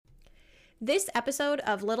This episode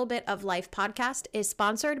of Little Bit of Life podcast is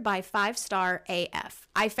sponsored by 5-Star AF.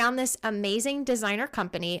 I found this amazing designer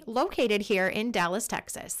company located here in Dallas,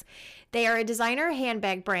 Texas. They are a designer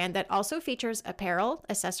handbag brand that also features apparel,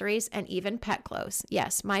 accessories, and even pet clothes.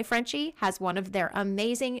 Yes, my Frenchie has one of their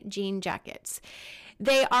amazing jean jackets.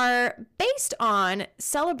 They are based on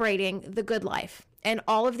celebrating the good life and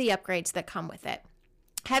all of the upgrades that come with it.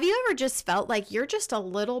 Have you ever just felt like you're just a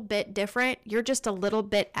little bit different? You're just a little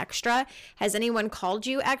bit extra? Has anyone called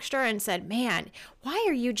you extra and said, man, why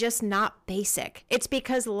are you just not basic? It's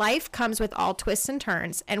because life comes with all twists and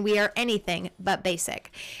turns, and we are anything but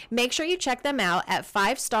basic. Make sure you check them out at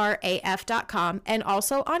 5staraf.com and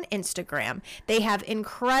also on Instagram. They have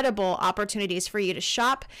incredible opportunities for you to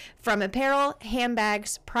shop from apparel,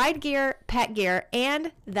 handbags, pride gear, pet gear,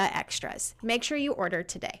 and the extras. Make sure you order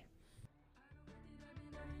today.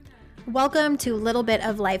 Welcome to Little Bit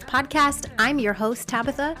of Life podcast. I'm your host,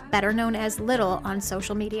 Tabitha, better known as Little on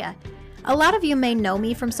social media. A lot of you may know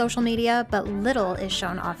me from social media, but little is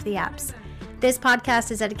shown off the apps. This podcast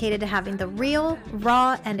is dedicated to having the real,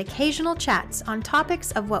 raw, and occasional chats on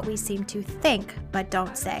topics of what we seem to think but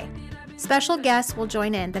don't say. Special guests will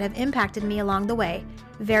join in that have impacted me along the way.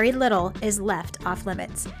 Very little is left off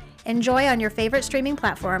limits. Enjoy on your favorite streaming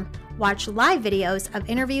platform, watch live videos of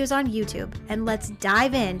interviews on YouTube, and let's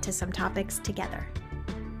dive into some topics together.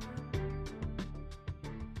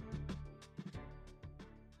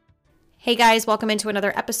 Hey guys, welcome into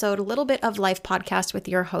another episode, A Little Bit of Life podcast with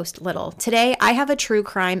your host, Little. Today, I have a true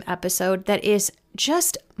crime episode that is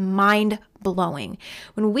just mind-blowing.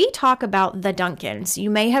 When we talk about the Duncans, you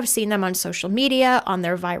may have seen them on social media, on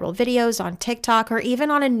their viral videos, on TikTok, or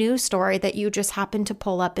even on a news story that you just happen to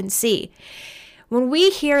pull up and see. When we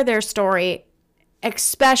hear their story,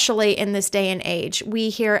 especially in this day and age, we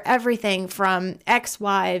hear everything from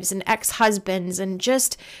ex-wives and ex-husbands and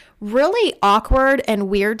just really awkward and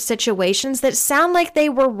weird situations that sound like they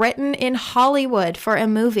were written in Hollywood for a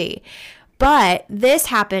movie. But this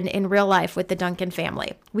happened in real life with the Duncan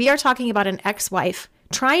family. We are talking about an ex-wife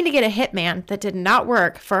trying to get a hitman that did not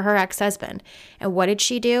work for her ex-husband. And what did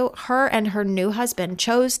she do? Her and her new husband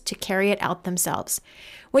chose to carry it out themselves.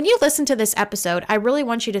 When you listen to this episode, I really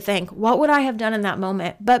want you to think, what would I have done in that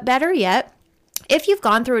moment? But better yet, if you've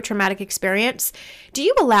gone through a traumatic experience, do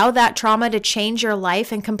you allow that trauma to change your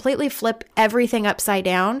life and completely flip everything upside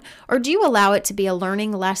down? Or do you allow it to be a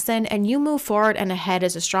learning lesson and you move forward and ahead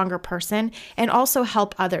as a stronger person and also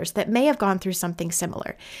help others that may have gone through something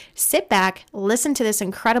similar? Sit back, listen to this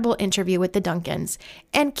incredible interview with the Duncans,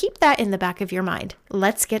 and keep that in the back of your mind.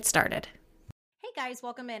 Let's get started. Hey guys,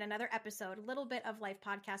 welcome in another episode, Little Bit of Life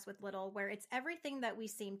podcast with Little, where it's everything that we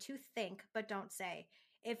seem to think but don't say.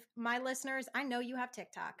 If my listeners, I know you have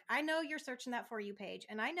TikTok. I know you're searching that For You page.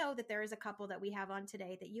 And I know that there is a couple that we have on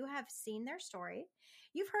today that you have seen their story.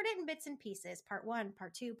 You've heard it in bits and pieces, part 1,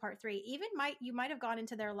 part 2, part 3. Even you might have gone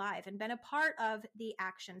into their live and been a part of the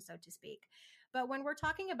action, so to speak. But when we're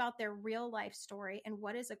talking about their real life story and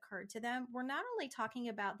what has occurred to them, we're not only talking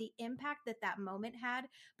about the impact that that moment had,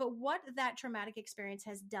 but what that traumatic experience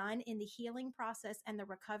has done in the healing process and the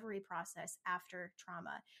recovery process after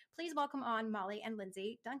trauma. Please welcome on Molly and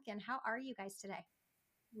Lindsay. Duncan, how are you guys today?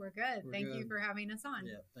 We're good. Thank you for having us on.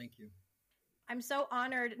 Yeah, thank you. I'm so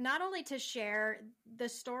honored not only to share the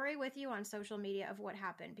story with you on social media of what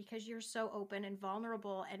happened, because you're so open and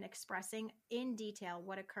vulnerable and expressing in detail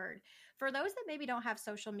what occurred. For those that maybe don't have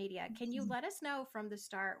social media, can you let us know from the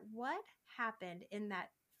start what happened in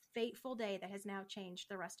that fateful day that has now changed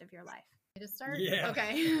the rest of your life? To start? Yeah.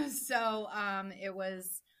 Okay. So it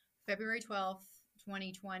was February 12th,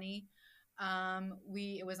 2020.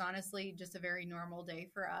 It was honestly just a very normal day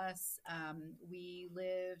for us. We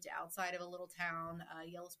lived outside of a little town,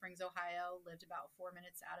 Yellow Springs, Ohio, lived about 4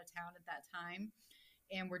 minutes out of town at that time.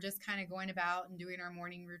 And we're just kind of going about and doing our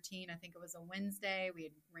morning routine. I think it was a Wednesday. We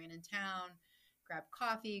had ran in town, grabbed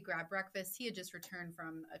coffee, grabbed breakfast. He had just returned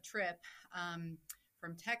from a trip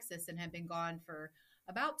from Texas and had been gone for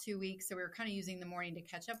about 2 weeks. So we were kind of using the morning to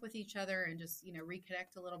catch up with each other and just,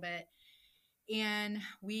 reconnect a little bit. And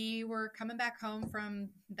we were coming back home from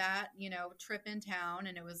that, trip in town.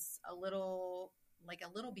 And it was a little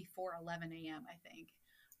before 11 a.m., I think,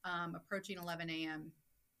 approaching 11 a.m.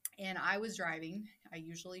 And I was driving. I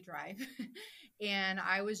usually drive. And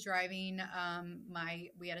I was driving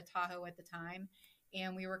we had a Tahoe at the time.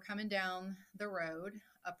 And we were coming down the road,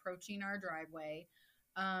 approaching our driveway.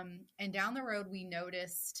 And down the road, we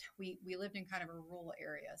noticed we lived in kind of a rural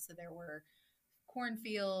area. So there were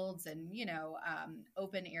cornfields and,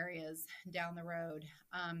 open areas down the road.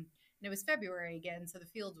 And it was February again. So the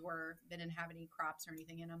fields they didn't have any crops or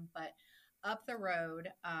anything in them, but up the road,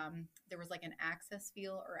 there was like an access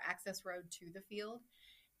field or access road to the field.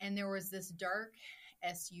 And there was this dark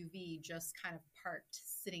SUV just kind of parked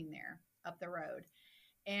sitting there up the road.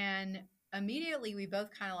 And immediately we both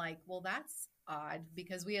kind of like, well, that's odd,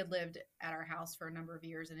 because we had lived at our house for a number of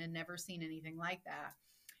years and had never seen anything like that.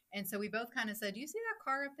 And so we both kind of said, do you see that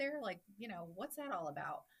car up there? Like, what's that all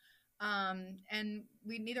about? And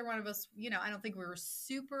neither one of us, I don't think we were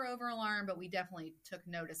super over alarmed, but we definitely took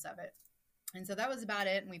notice of it. And so that was about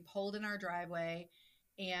it. And we pulled in our driveway.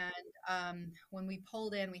 And when we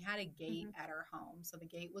pulled in, we had a gate at our home. So the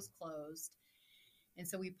gate was closed. And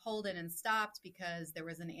so we pulled in and stopped because there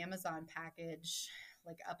was an Amazon package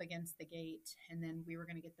like up against the gate. And then we were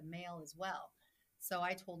going to get the mail as well. So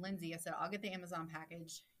I told Lindsay, I said, I'll get the Amazon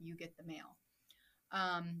package. You get the mail.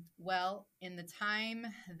 Well, in the time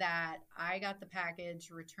that I got the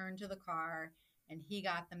package, returned to the car, and he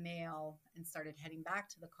got the mail and started heading back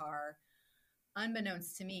to the car,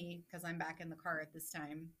 unbeknownst to me, because I'm back in the car at this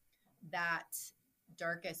time, that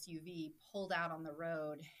dark SUV pulled out on the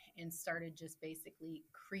road and started just basically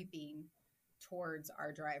creeping towards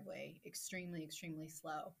our driveway, extremely, extremely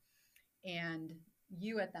slow. And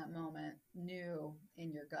you at that moment knew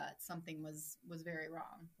in your gut something was very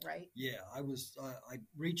wrong, right? Yeah, I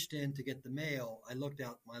reached in to get the mail. I looked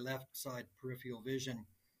out my left side peripheral vision.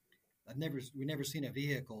 We never seen a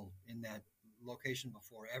vehicle in that location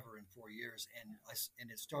before ever in 4 years. And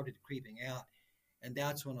it started creeping out. And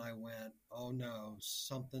that's when I went, oh no,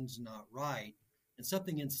 something's not right. And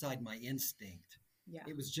something inside my instinct. Yeah.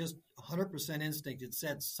 It was just 100% instinct. It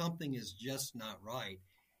said something is just not right.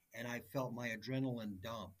 And I felt my adrenaline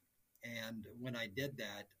dump. And when I did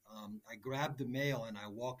that, I grabbed the mail and I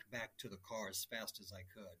walked back to the car as fast as I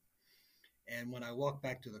could. And when I walked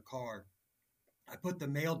back to the car, I put the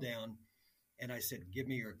mail down and I said, give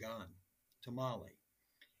me your gun, to Molly.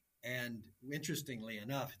 And interestingly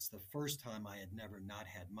enough, it's the first time I had never not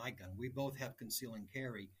had my gun. We both have conceal and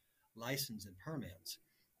carry license and permits,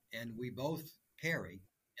 and we both carry.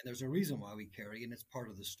 And there's a reason why we carry, and it's part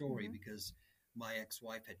of the story because my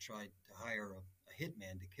ex-wife had tried to hire a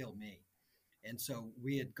hitman to kill me. And so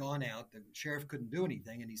we had gone out. The sheriff couldn't do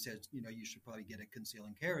anything. And he says, you should probably get a conceal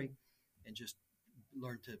and carry and just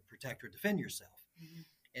learn to protect or defend yourself.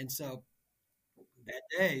 And so that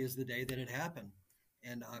day is the day that it happened.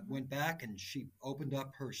 And I went back and she opened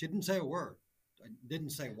up she didn't say a word. I didn't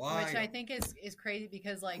say why. Which I think is crazy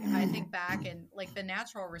because like I think back and like the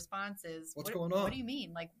natural response is what's going on? What do you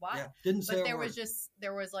mean? Like why? Yeah, didn't say but there a word.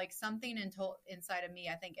 there was like something inside of me,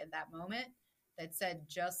 I think at that moment that said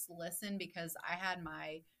just listen, because I had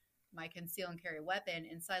my conceal and carry weapon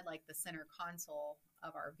inside like the center console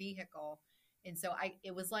of our vehicle. And so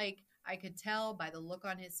it was like I could tell by the look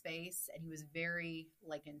on his face, and he was very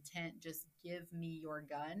like intent, just give me your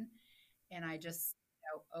gun. And I just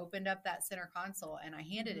opened up that center console and I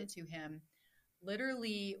handed it to him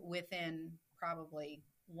literally within probably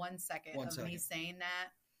 1 second of me saying that.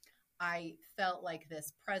 I felt like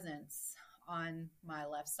this presence on my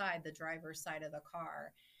left side, the driver's side of the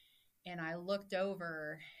car. And I looked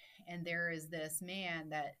over and there is this man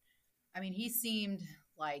that, he seemed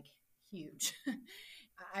like huge.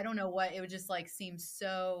 I don't know what, it would just like seem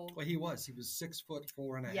so. Well, he was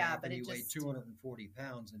 6'4.5", and he weighed 240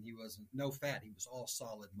 pounds, and he wasn't no fat. He was all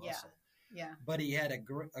solid muscle. Yeah. But he had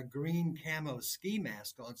a green camo ski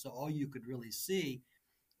mask on, so all you could really see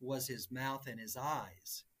was his mouth and his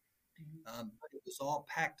eyes. But it was all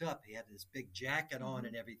packed up. He had this big jacket on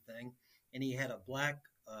and everything, and he had a black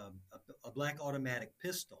automatic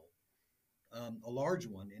pistol, a large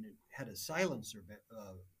one, and it had a silencer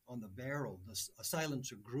on the barrel, a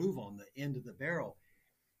silencer groove on the end of the barrel.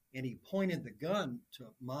 And he pointed the gun to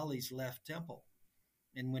Molly's left temple.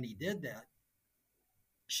 And when he did that,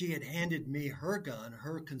 she had handed me her gun,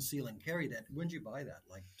 her conceal and carry. That. When did you buy that?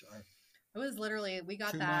 Like, it was literally, we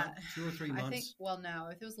got that 2 or 3 months. I think, well, no,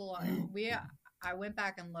 it was a lot. I went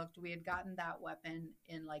back and looked. We had gotten that weapon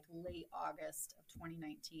in like late August of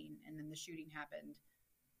 2019. And then the shooting happened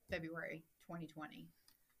February 2020.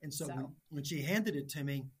 And so when she handed it to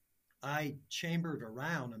me, I chambered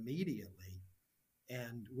around immediately,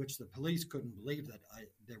 and which the police couldn't believe that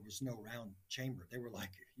there was no round chambered. They were like,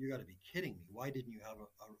 "You got to be kidding me! Why didn't you have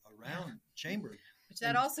a round chambered?" Which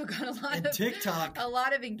that also got a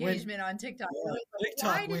lot of engagement on TikTok. Yeah, like,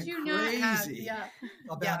 TikTok why went did you crazy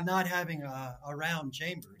about not having a round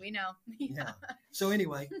chambered. We know. Yeah. So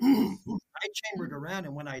anyway, I chambered around,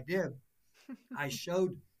 and when I did, I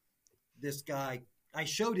showed this guy. I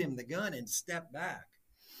showed him the gun and stepped back.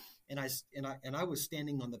 And I was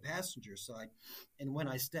standing on the passenger side. And when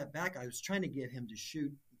I stepped back, I was trying to get him to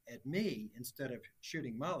shoot at me instead of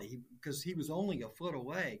shooting Molly, because he was only a foot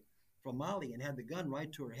away from Molly and had the gun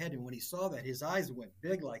right to her head. And when he saw that, his eyes went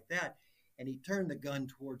big like that, and he turned the gun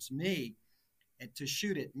towards me and to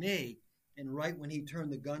shoot at me. And right when he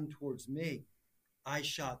turned the gun towards me, I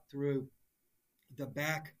shot through the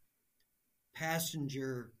back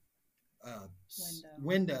passenger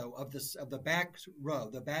window of the back row,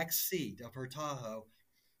 the back seat of her Tahoe.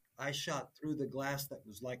 I shot through the glass that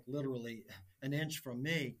was like literally an inch from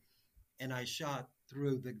me, and I shot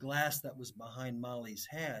through the glass that was behind Molly's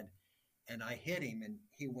head, and I hit him, and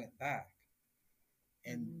he went back.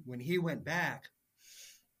 And when he went back,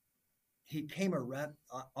 he came around.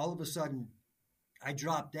 All of a sudden, I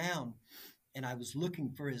dropped down, and I was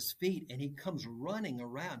looking for his feet, and he comes running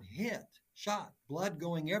around, hit, shot, blood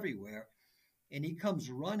going everywhere, and he comes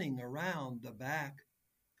running around the back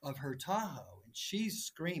of her Tahoe, and she's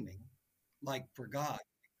screaming like for God,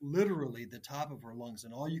 literally the top of her lungs,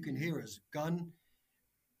 and all you can hear is gun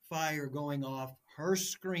fire going off, her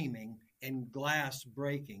screaming, and glass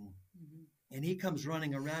breaking. And he comes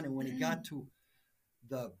running around, and when he got to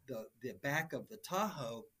the back of the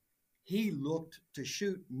Tahoe, he looked to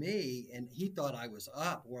shoot me, and he thought I was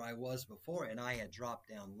up where I was before, and I had dropped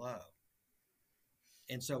down low.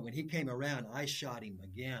 And so when he came around, I shot him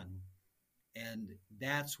again, and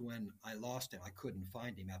that's when I lost him. I couldn't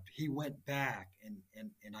find him. After he went back,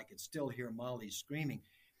 and I could still hear Molly screaming.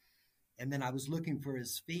 And then I was looking for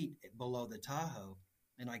his feet below the Tahoe,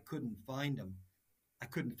 and I couldn't find him. I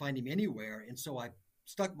couldn't find him anywhere, and so I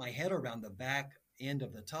stuck my head around the back end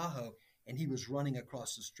of the Tahoe, and he was running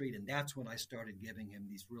across the street, and that's when I started giving him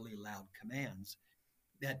these really loud commands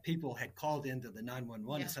that people had called into the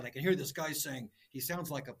 911 and said, I can hear this guy saying, he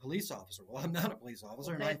sounds like a police officer. Well, I'm not a police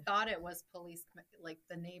officer. Well, they thought it was police, like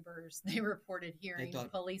the neighbors, they reported hearing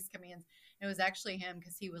police commands. It was actually him,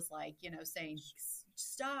 because he was like, saying,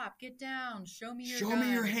 stop, get down, show me your gun. Show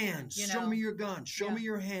me your hands, show me your gun, show me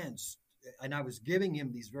your hands. And I was giving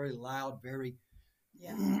him these very loud, very,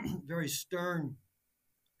 very stern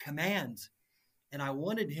commands. And I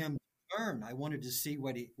wanted him to turn. I wanted to see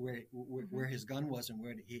where his gun was and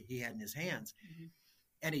where he had in his hands.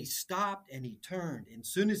 And he stopped and he turned. And as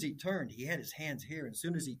soon as he turned, he had his hands here. And as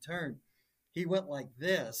soon as he turned, he went like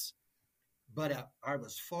this. But I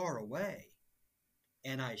was far away.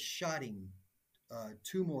 And I shot him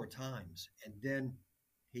 2 more times. And then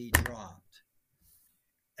he dropped.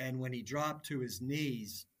 And when he dropped to his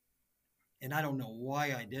knees, and I don't know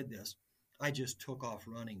why I did this, I just took off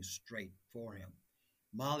running straight for him.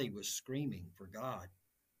 Molly was screaming for God,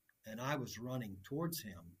 and I was running towards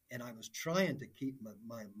him, and I was trying to keep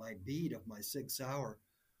my bead of my Sig Sauer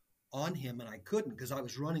on him, and I couldn't because I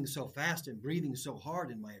was running so fast and breathing so hard,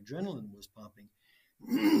 and my adrenaline was pumping.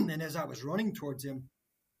 And as I was running towards him,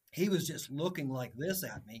 he was just looking like this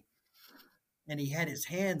at me, and he had his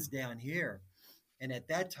hands down here. And at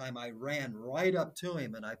that time, I ran right up to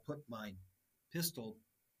him, and I put my pistol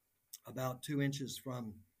about 2 inches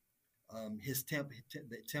from his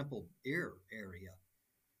the temple ear area,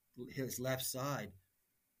 his left side.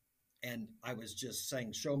 And I was just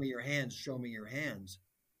saying, show me your hands, show me your hands.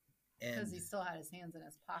 Because he still had his hands in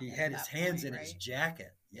his pocket. He had his hands in his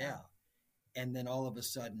jacket, And then all of a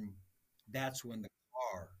sudden, that's when the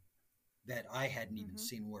car that I hadn't even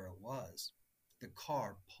seen where it was, the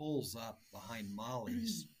car pulls up behind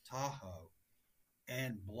Molly's Tahoe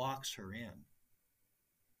and blocks her in.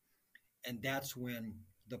 And that's when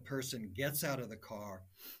the person gets out of the car,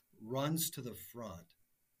 runs to the front,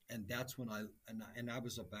 and that's when I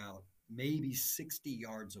was about maybe 60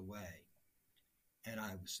 yards away. And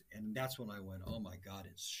that's when I went, oh my God,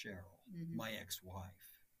 it's Cheryl, my ex-wife.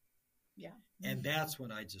 Yeah. And that's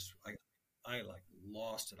when I like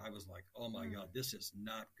lost it. I was like, oh my God, this is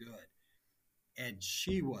not good. And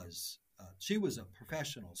she was a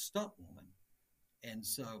professional stunt woman. And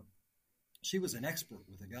so she was an expert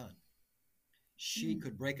with a gun. She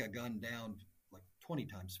could break a gun down like 20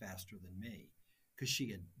 times faster than me because she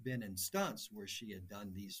had been in stunts where she had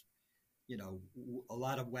done these, a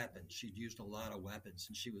lot of weapons. She'd used a lot of weapons,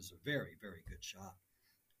 and she was a very, very good shot.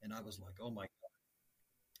 And I was like, oh my God.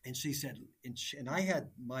 And she said, and I had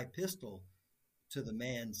my pistol to the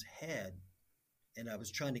man's head, and I was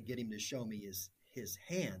trying to get him to show me his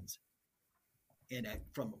hands. And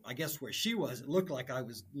from, I guess, where she was, it looked like I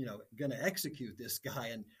was, going to execute this guy.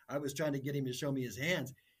 And I was trying to get him to show me his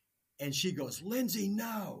hands. And she goes, Lindsay,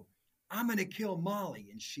 no, I'm going to kill Molly.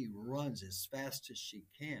 And she runs as fast as she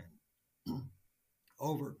can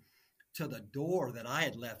over to the door that I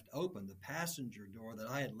had left open, the passenger door that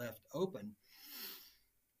I had left open.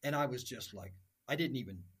 And I was just like, I didn't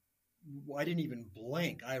even I didn't even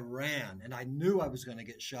blink. I ran, and I knew I was going to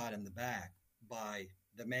get shot in the back by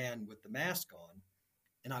the man with the mask on.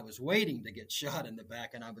 And I was waiting to get shot in the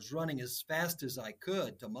back, and I was running as fast as I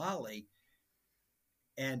could to Molly,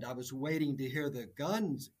 and I was waiting to hear the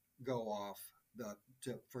guns go off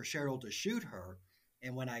for Cheryl to shoot her.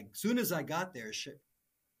 And as soon as I got there,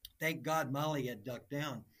 thank God Molly had ducked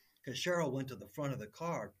down, because Cheryl went to the front of the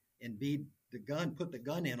car and put the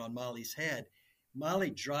gun in on Molly's head.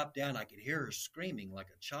 Molly dropped down. I could hear her screaming like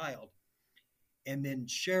a child. And then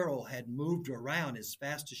Cheryl had moved around as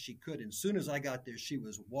fast as she could. And as soon as I got there, she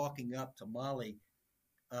was walking up to Molly,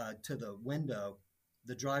 to the window,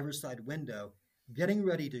 the driver's side window, getting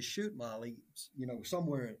ready to shoot Molly,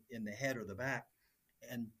 somewhere in the head or the back.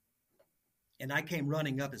 And I came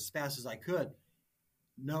running up as fast as I could,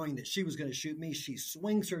 knowing that she was going to shoot me. She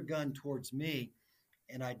swings her gun towards me,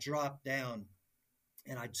 and I dropped down,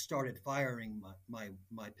 and I started firing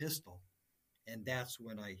my pistol. And that's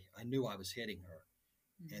when I knew I was hitting her.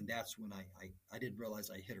 Mm-hmm. And that's when I didn't realize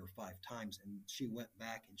I hit her 5 times, and she went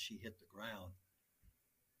back and she hit the ground.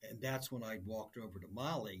 And that's when I walked over to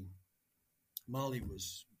Molly. Molly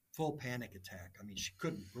was full panic attack. I mean, she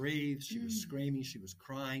couldn't breathe. She was screaming. She was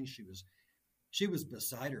crying. She was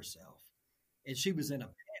beside herself. And she was in a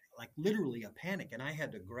panic, like literally a panic. And I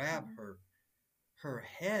had to grab her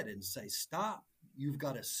head and say, stop. You've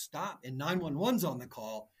got to stop. And 911's on the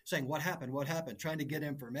call saying, what happened? What happened? Trying to get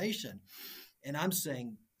information. And I'm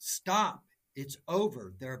saying, stop. It's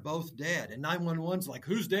over. They're both dead. And 911's like,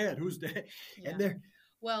 who's dead? Who's dead? Yeah. And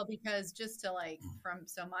well, because just to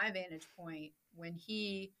my vantage point, when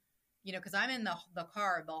he, because I'm in the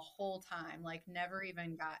car the whole time, like never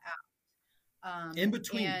even got out. In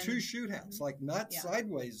between 2 shootouts, like not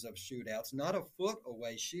sideways of shootouts, not a foot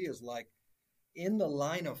away. She is like in the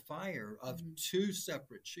line of fire of 2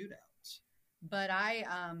 separate shootouts. But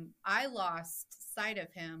I lost sight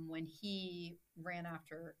of him when he ran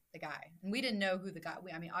after the guy. And we didn't know who the guy,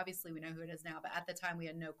 obviously we know who it is now, but at the time we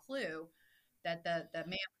had no clue that the man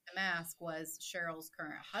with the mask was Cheryl's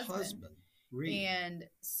current husband. Reed. And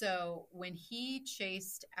so when he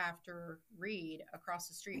chased after Reed across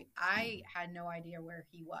the street, I had no idea where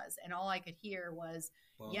he was. And all I could hear was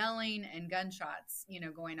yelling and gunshots,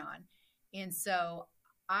 going on. And so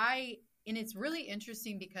and it's really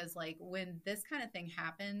interesting because like when this kind of thing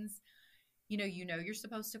happens, you're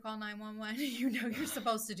supposed to call 911, you're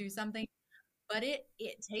supposed to do something, but it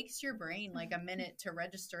takes your brain like a minute to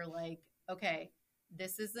register, like, okay,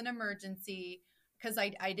 this is an emergency. Because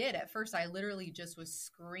I did at first, I literally just was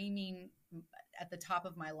screaming at the top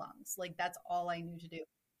of my lungs. Like that's all I knew to do.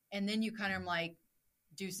 And then you kind of like,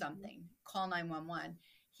 do something, call 911.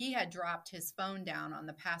 He had dropped his phone down on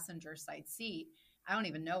the passenger side seat. I don't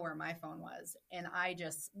even know where my phone was. And I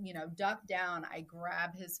just, ducked down. I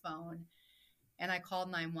grabbed his phone and I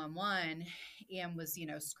called 911 and was,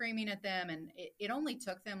 screaming at them. And it only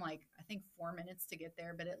took them like, I think 4 minutes to get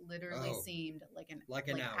there, but it literally seemed like an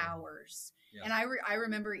hour. Hours. Yeah. And I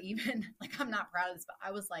remember even like, I'm not proud of this, but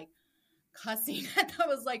I was like cussing. I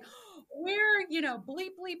was like, where, bleep,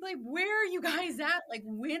 bleep, bleep, where are you guys at? Like,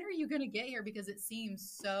 when are you going to get here? Because it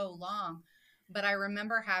seems so long. But I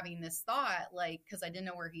remember having this thought, like, because I didn't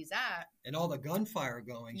know where he's at. And all the gunfire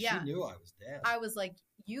going, she knew I was dead. I was like,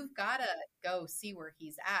 you've got to go see where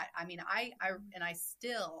he's at. I mean, I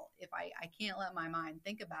still, if I can't let my mind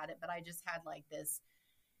think about it, but I just had like this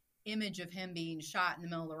image of him being shot in the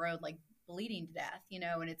middle of the road, like bleeding to death,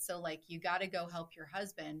 and it's so like, you got to go help your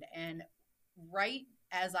husband. And right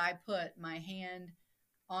as I put my hand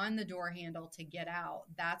on the door handle to get out,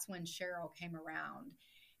 that's when Cheryl came around.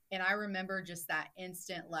 And I remember just that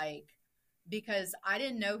instant, like, because I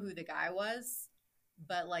didn't know who the guy was,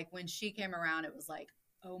 but like when she came around, it was like,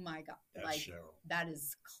 oh my God, that's like Cheryl. That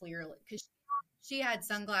is clearly, because she had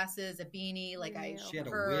sunglasses, a beanie, like she had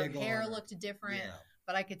her hair looked different,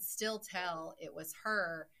 but I could still tell it was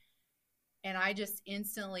her. And I just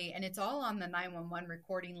instantly, and it's all on the 911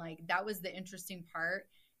 recording. Like that was the interesting part.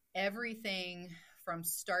 Everything from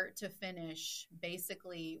start to finish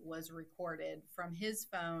basically was recorded from his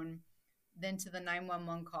phone, then to the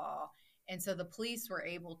 911 call. And so the police were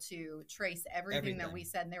able to trace everything that we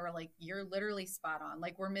said. And they were like, you're literally spot on.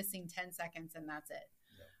 Like we're missing 10 seconds and that's it.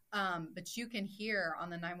 Yeah. But you can hear on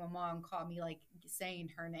the 911 call me like saying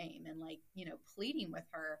her name and like, pleading with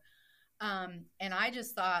her. And I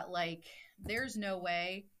just thought like, there's no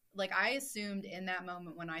way. Like I assumed in that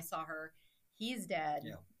moment when I saw her, he's dead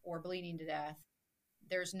or bleeding to death.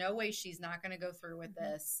 There's no way she's not going to go through with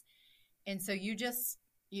this. And so you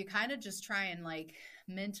kind of just try and like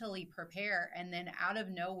mentally prepare. And then out of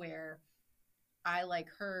nowhere, I like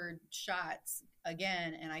heard shots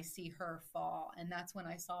again, and I see her fall. And that's when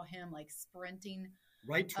I saw him like sprinting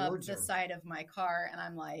right up towards the her. side of my car. And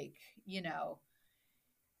I'm like,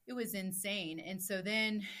 it was insane. And so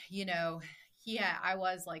then, I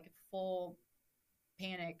was like full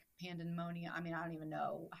panic, pandemonium. I mean, I don't even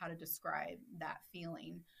know how to describe that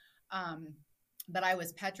feeling. But I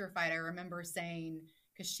was petrified. I remember saying,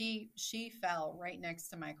 because she fell right next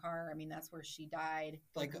to my car. I mean, that's where she died,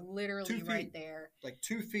 like literally right there, like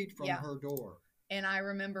 2 feet from her door. And I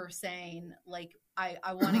remember saying, like,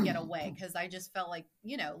 I want to get away, because I just felt like,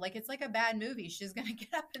 like it's like a bad movie. She's going to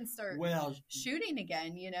get up and start shooting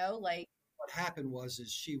again, like. What happened was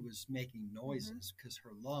she was making noises because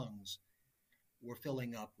her lungs were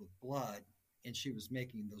filling up with blood, and she was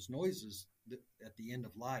making those noises at the end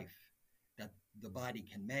of life that the body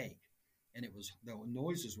can make. And the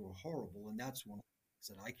noises were horrible, and that's one of the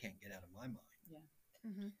things that I can't get out of my mind. Yeah.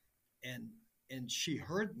 Mm-hmm. And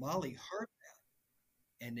Molly heard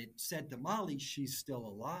that, and it said to Molly, she's still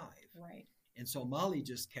alive. Right. And so Molly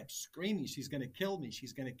just kept screaming, she's going to kill me,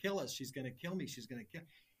 she's going to kill us, she's going to kill me, she's going to kill.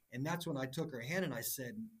 And that's when I took her hand and I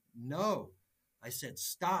said, no. I said,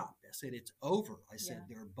 stop. I said, it's over. I said,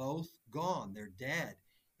 they're both gone. They're dead.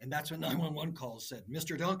 And that's when 911 calls said,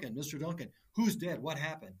 Mr. Duncan, who's dead? What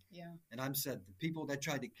happened? Yeah. And I said, the people that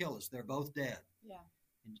tried to kill us, they're both dead. Yeah.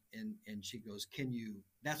 And she goes,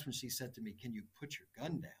 that's when she said to me, can you put your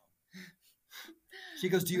gun down? She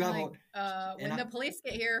goes, do you have when the police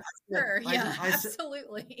get here, sure.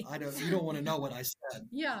 Absolutely. You don't want to know what I said.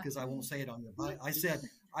 Yeah. Because I won't say it on your body. I said,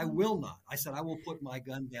 I will not. I said, I will put my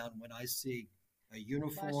gun down when I see a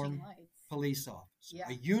uniform police officer. Yeah.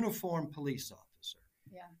 A uniform police officer.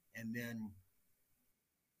 Yeah.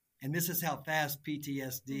 And this is how fast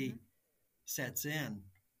PTSD sets in.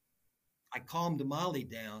 I calmed Molly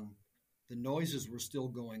down. The noises were still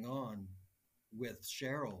going on with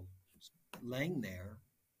Cheryl laying there,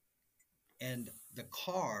 and the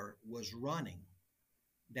car was running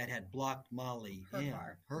that had blocked Molly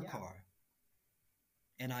her car.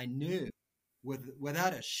 And I knew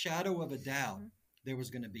without a shadow of a doubt, there was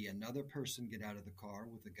going to be another person get out of the car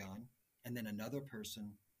with a gun, and then another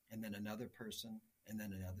person, and then another person, and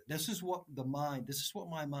then another. This is what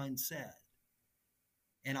my mind said.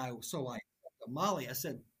 And Molly, I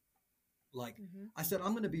said,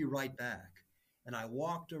 I'm going to be right back. And I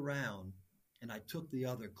walked around and I took the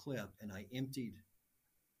other clip and I emptied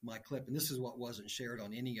my clip. And this is what wasn't shared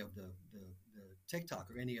on any of the TikTok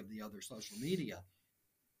or any of the other social media.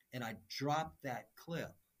 And I dropped that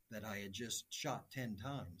clip that I had just shot 10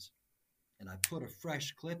 times. And I put a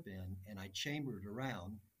fresh clip in and I chambered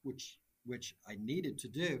around, which I needed to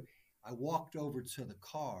do. I walked over to the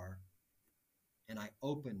car and I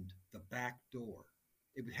opened the back door.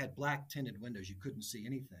 It had black tinted windows. You couldn't see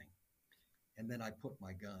anything. And then I put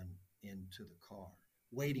my gun into the car,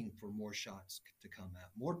 waiting for more shots to come out,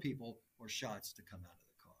 more people or shots to come out of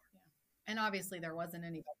the car. Yeah. And obviously there wasn't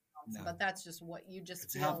anybody else, but that's just what you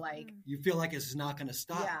just feel like. You feel like it's not going to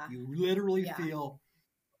stop. Yeah. You literally feel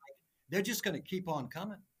like they're just going to keep on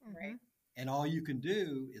coming. Right. And all you can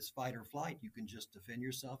do is fight or flight. You can just defend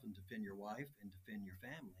yourself and defend your wife and defend your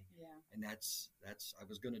family. Yeah. And that's I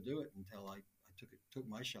was going to do it until I took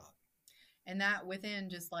my shot. And that within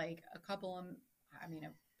just like probably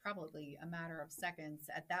a matter of seconds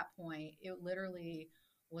at that point, it literally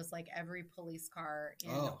was like every police car in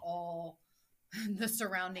all the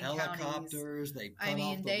surrounding helicopters,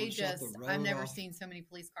 counties. I've never seen so many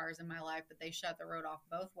police cars in my life, but they shut the road off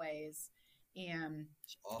both ways. And,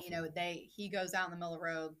 he goes out in the middle of the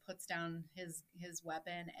road, puts down his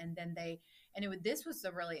weapon, and then this was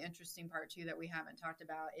the really interesting part too that we haven't talked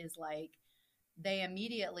about is like, they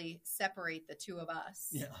immediately separate the two of us.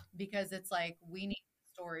 Yeah. Because it's like, we need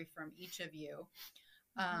a story from each of you.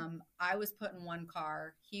 I was put in one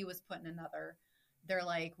car. He was put in another. They're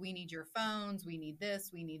like, we need your phones. We need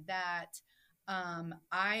this. We need that.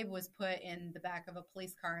 I was put in the back of a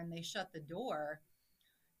police car and they shut the door.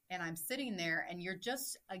 And I'm sitting there and you're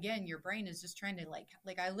just, again, your brain is just trying to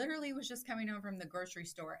like I literally was just coming home from the grocery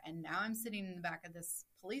store and now I'm sitting in the back of this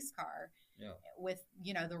police car with,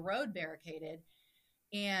 the road barricaded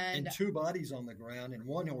and 2 bodies on the ground and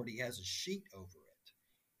one already has a sheet over it.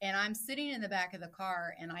 And I'm sitting in the back of the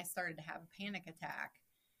car and I started to have a panic attack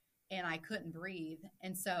and I couldn't breathe.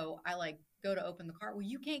 And so I go to open the car. Well,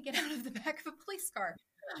 you can't get out of the back of a police car.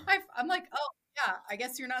 I'm like, oh, yeah, I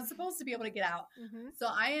guess you're not supposed to be able to get out. So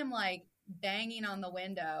I am banging on the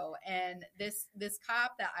window, and this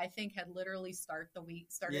cop that I think had literally started the week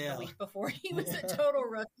before, he was a total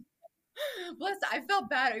rookie. Bless, I felt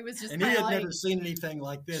bad. It was just and he had like, never seen anything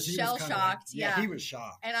like this. He shell was kinda shocked. like, yeah, he was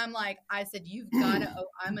shocked. And I'm like, I said, you've got to,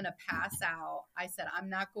 I'm going to pass out. I said, I'm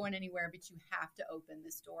not going anywhere, but you have to open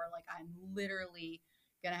this door. Like, I'm literally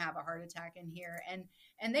going to have a heart attack in here.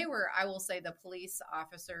 And they were, I will say, the police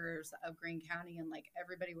officers of Greene County and like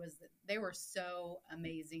everybody they were so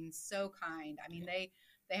amazing, so kind. I mean, they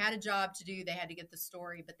had a job to do. They had to get the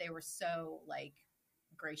story, but they were so like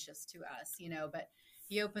gracious to us, you know. But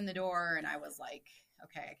he opened the door and I was like,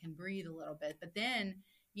 okay, I can breathe a little bit. But then,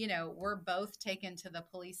 you know, we're both taken to the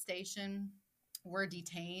police station. We're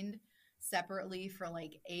detained separately for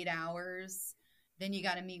like 8 hours. Then you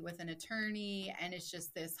got to meet with an attorney. And it's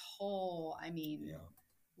just this whole, I mean,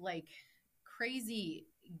 like crazy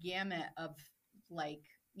gamut of like,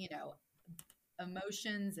 you know,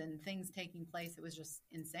 emotions and things taking place. It was just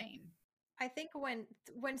insane. I think when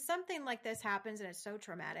something like this happens and it's so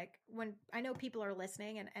traumatic, when I know people are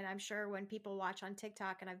listening and I'm sure when people watch on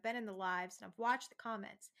TikTok and I've been in the lives and I've watched the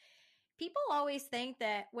comments, people always think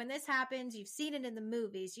that when this happens, you've seen it in the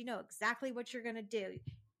movies, you know exactly what you're going to do.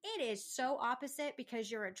 It is so opposite because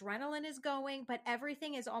your adrenaline is going, but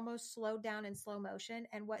everything is almost slowed down in slow motion.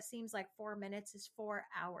 And what seems like 4 minutes is 4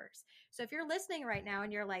 hours. So if you're listening right now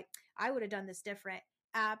and you're like, I would have done this different,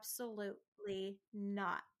 absolutely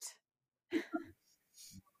not.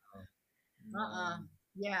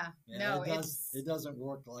 Yeah. No, it doesn't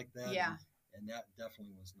work like that. Yeah. And that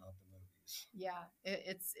definitely was not the movies. Yeah.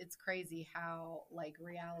 It's crazy how like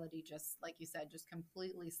reality just, like you said, just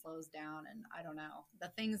completely slows down. And I don't know, the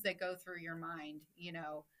things that go through your mind, you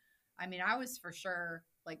know, I mean, I was for sure,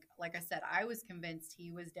 like I said, I was convinced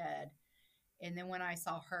he was dead. And then when I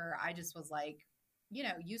saw her, I just was like, you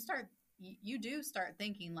know, you do start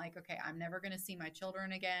thinking like, okay, I'm never going to see my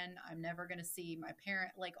children again. I'm never going to see my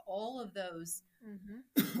parent, like all of those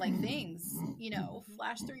like things, you know,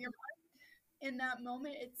 flash through your mind in that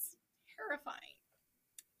moment. It's terrifying.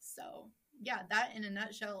 So yeah, that in a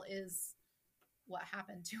nutshell is what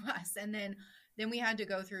happened to us. And then we had to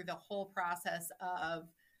go through the whole process of,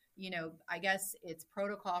 you know, I guess it's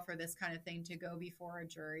protocol for this kind of thing to go before a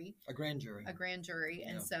grand jury. Yeah.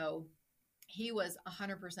 And so he was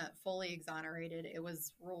 100% fully exonerated. It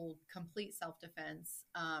was ruled complete self-defense.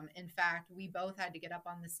 In fact, we both had to get up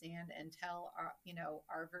on the stand and tell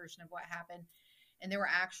our version of what happened. And there were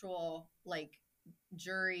actual like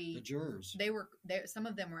the jurors. Some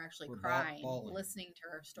of them were actually crying, listening to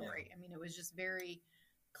her story. Yeah. I mean, it was just very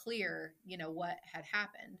clear, you know, what had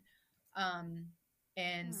happened.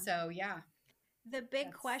 So, yeah. The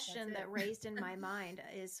big question that raised in my mind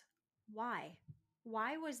is why?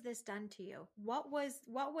 Why was this done to you? What was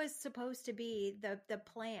supposed to be the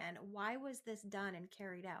plan? Why was this done and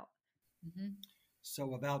carried out? Mm-hmm.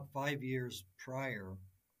 So about 5 years prior,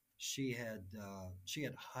 she had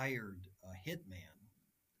hired a hitman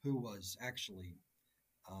who was actually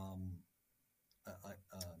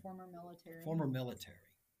former military,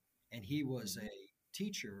 and he was a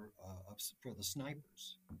teacher for the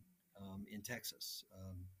snipers in Texas,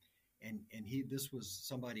 and this was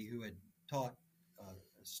somebody who had taught a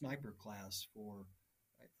sniper class for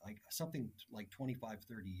something like 25,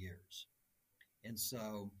 30 years. And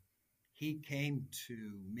so he came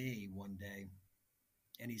to me one day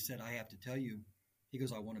and he said, I have to tell you, he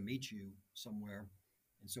goes, I want to meet you somewhere.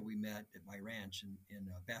 And so we met at my ranch in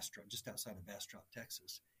Bastrop, just outside of Bastrop,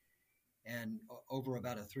 Texas. And over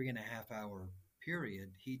about a 3.5 hour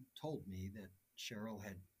period, he told me that Cheryl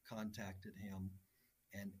had contacted him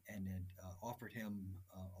and had offered him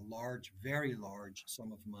a large, very large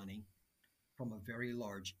sum of money from a very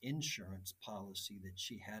large insurance policy that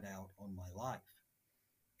she had out on my life.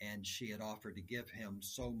 And she had offered to give him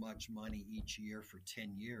so much money each year for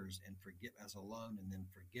 10 years and forgive as a loan and then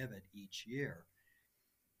forgive it each year.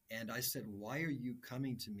 And I said, why are you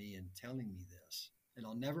coming to me and telling me this? And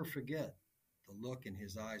I'll never forget the look in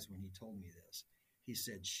his eyes when he told me this. He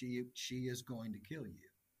said, she is going to kill you.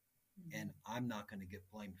 And I'm not going to get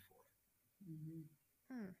blamed for it.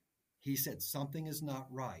 Mm-hmm. He said, something is not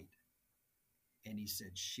right. And he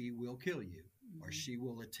said, she will kill you or she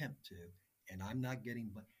will attempt to. And I'm not getting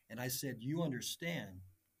blamed. And I said, you understand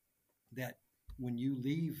that when you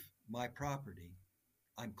leave my property,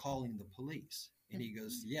 I'm calling the police. And he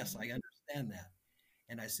goes, yes, I understand that.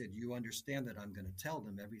 And I said, you understand that I'm going to tell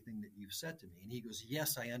them everything that you've said to me. And he goes,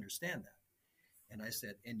 yes, I understand that. And I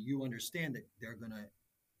said, and you understand that they're going to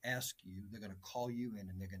ask you, they're going to call you in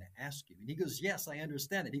and they're going to ask you. And he goes, yes, I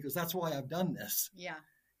understand it. He goes, that's why I've done this. Yeah.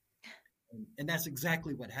 And that's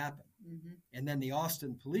exactly what happened. Mm-hmm. And then the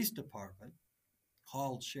Austin Police Department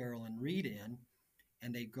called Cheryl and Reed in,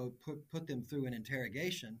 and they go put them through an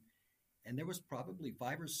interrogation. And there was probably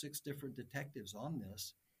 5 or 6 different detectives on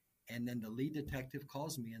this. And then the lead detective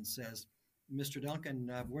calls me and says, Mr.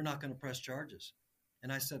 Duncan, we're not going to press charges.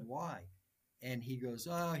 And I said, why? And he goes,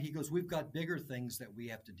 we've got bigger things that we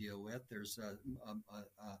have to deal with. There's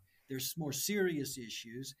more serious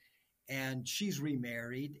issues. And she's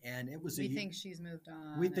remarried, and it was we think she's moved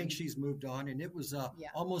on. And it was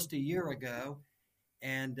almost a year ago.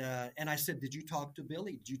 And I said, did you talk to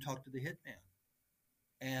Billy? Did you talk to the hitman?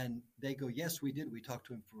 And they go, yes, we did. We talked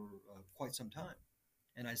to him for quite some time.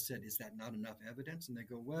 And I said, is that not enough evidence? And they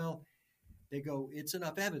go, it's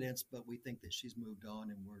enough evidence, but we think that she's moved on,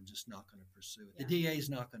 and we're just not going to pursue it. Yeah. The DA is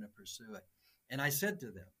not going to pursue it. And I said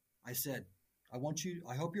to them,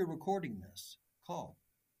 I hope you're recording this call.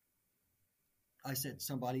 I said,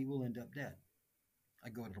 somebody will end up dead. I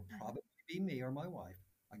go, it'll probably be me or my wife.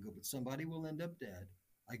 I go, but somebody will end up dead.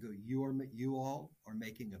 I go, you all are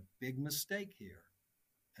making a big mistake here.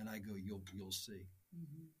 And I go, you'll see.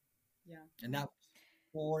 Mm-hmm. Yeah. And that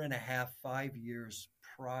was 4.5, 5 years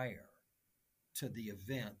prior to the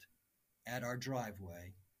event at our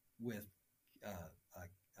driveway with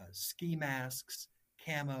ski masks,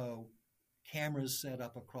 camo, cameras set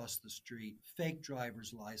up across the street, fake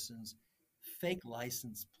driver's license, fake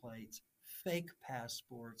license plates, fake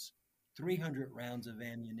passports, 300 rounds of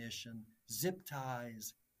ammunition, zip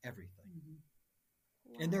ties, everything.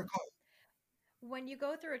 Wow. In their car. When you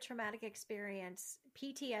go through a traumatic experience,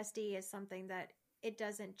 PTSD is something that it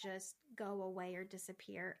doesn't just go away or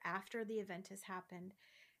disappear after the event has happened.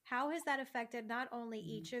 How has that affected not only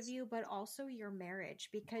each of you, but also your marriage?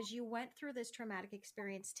 Because you went through this traumatic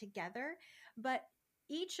experience together, but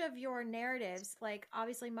each of your narratives, like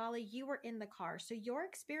obviously Molly, you were in the car. So your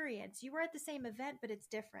experience, you were at the same event, but it's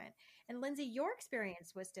different. And Lindsay, your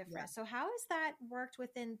experience was different. Yeah. So how has that worked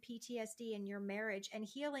within PTSD and your marriage and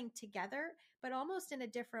healing together, but almost in a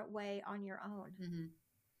different way on your own? Mm-hmm.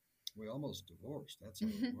 We almost divorced. That's how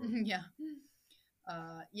it worked. Yeah.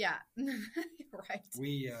 Yeah. Right.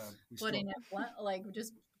 We putting it blunt, like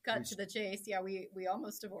just cut to the chase. Yeah, we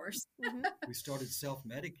almost divorced. We started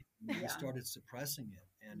self-medicating. We started suppressing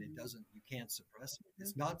it, and it doesn't. You can't suppress it.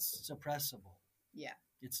 It's not suppressible. Yeah,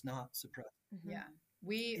 it's not suppressible. Yeah,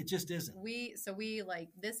 it just isn't. We like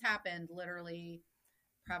this happened literally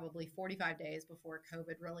probably 45 days before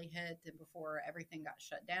COVID really hit and before everything got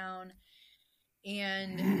shut down.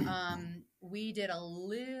 And we did a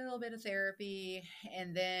little bit of therapy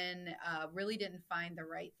and then really didn't find the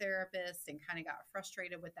right therapist and kind of got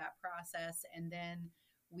frustrated with that process. And then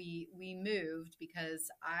we moved because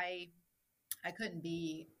I couldn't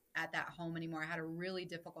be at that home anymore. I had a really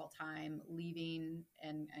difficult time leaving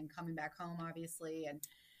and coming back home, obviously. And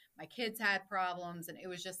my kids had problems, and it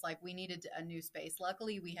was just like we needed a new space.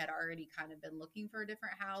 Luckily, we had already kind of been looking for a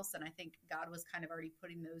different house, and I think God was kind of already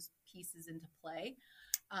putting those pieces into play.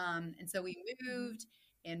 And so we moved,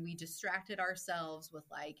 and we distracted ourselves with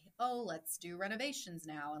like, oh, let's do renovations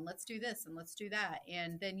now, and let's do this, and let's do that.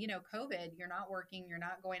 And then, COVID, you're not working, you're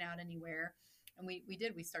not going out anywhere. And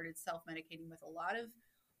we started self-medicating with a lot of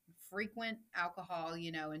frequent alcohol,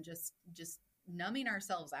 and just numbing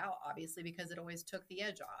ourselves out, obviously, because it always took the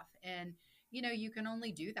edge off. And, you can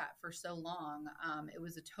only do that for so long. It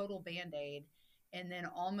was a total Band-Aid. And then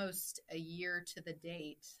almost a year to the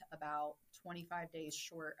date, about 25 days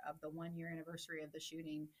short of the 1-year anniversary of the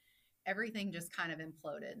shooting, everything just kind of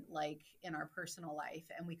imploded, like in our personal life.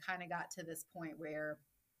 And we kind of got to this point where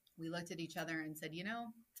we looked at each other and said,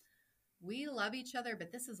 we love each other,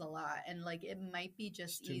 but this is a lot. And like, it might be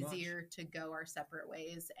just easier to go our separate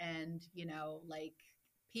ways. And, like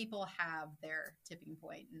people have their tipping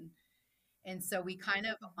point. And so we kind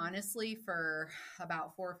of honestly for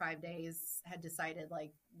about 4 or 5 days had decided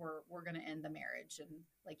like, we're going to end the marriage. And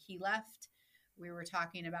like he left, we were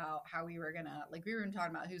talking about how we were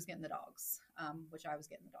talking about who's getting the dogs, which I was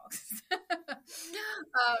getting the dogs,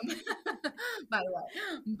 by the way.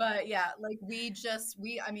 But yeah, like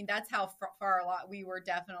that's how far a lot we were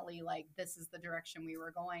definitely like, this is the direction we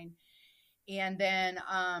were going. And then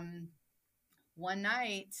one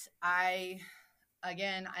night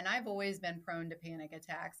and I've always been prone to panic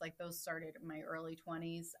attacks. Like those started in my early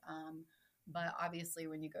 20s. But obviously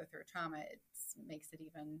when you go through trauma, it makes it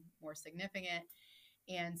even more significant.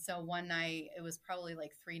 And so one night, it was probably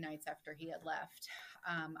like 3 nights after he had left,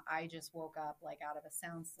 I just woke up like out of a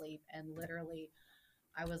sound sleep, and literally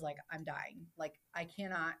I was like, I'm dying. Like I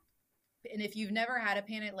cannot. And if you've never had a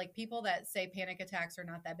panic, like people that say panic attacks are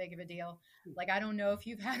not that big of a deal. Like, I don't know if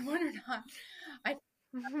you've had one or not. I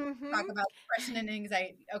talk about depression and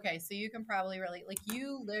anxiety. Okay. So you can probably relate, like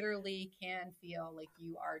you literally can feel like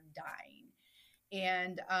you are dying.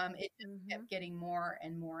 And it just kept getting more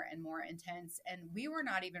and more and more intense. And we were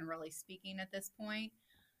not even really speaking at this point.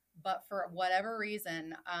 But for whatever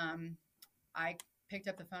reason, I picked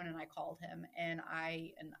up the phone and I called him. And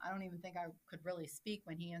I don't even think I could really speak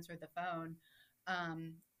when he answered the phone.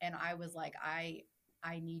 And I was like, I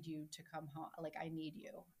need you to come home. Like, I need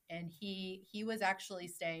you. And he was actually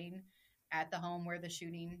staying at the home where the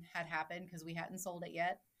shooting had happened because we hadn't sold it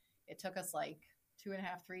yet. It took us like 2.5,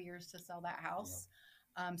 3 years to sell that house.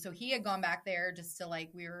 Yeah. So he had gone back there just to like,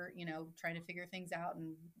 we were, trying to figure things out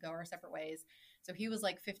and go our separate ways. So he was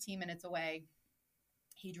like 15 minutes away.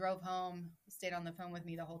 He drove home, stayed on the phone with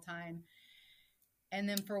me the whole time. And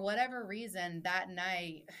then for whatever reason that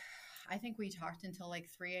night, I think we talked until like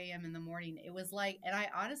 3 a.m. in the morning. It was like, and I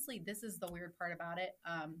honestly, this is the weird part about it.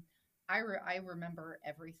 I remember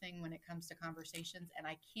everything when it comes to conversations, and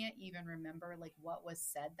I can't even remember like what was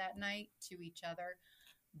said that night to each other.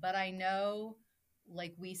 But I know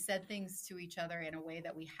like we said things to each other in a way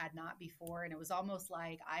that we had not before. And it was almost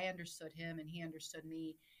like I understood him and he understood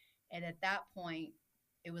me. And at that point,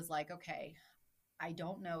 it was like, okay, I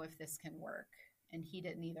don't know if this can work. And he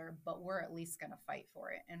didn't either, but we're at least going to fight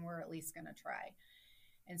for it. And we're at least going to try.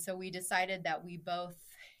 And so we decided that we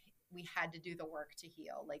had to do the work to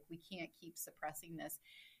heal. Like, we can't keep suppressing this.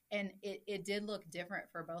 And it did look different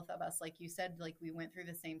for both of us. Like you said, like we went through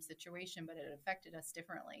the same situation, but it affected us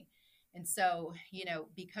differently. And so,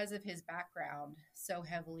 because of his background, so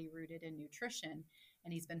heavily rooted in nutrition,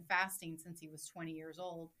 and he's been fasting since he was 20 years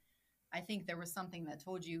old, I think there was something that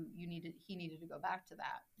told he needed to go back to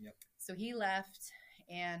that. Yep. So he left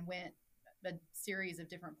and went a series of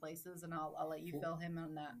different places, and I'll let you fill him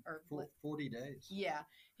on that. Or 40 days. Yeah.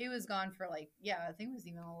 He was gone for I think it was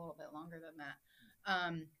even a little bit longer than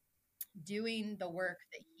that. Doing the work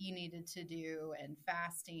that he needed to do, and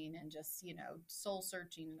fasting, and just, soul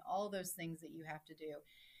searching, and all those things that you have to do.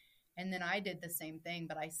 And then I did the same thing,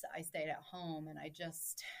 but I stayed at home, and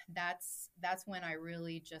that's when I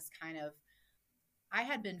really just I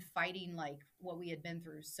had been fighting like what we had been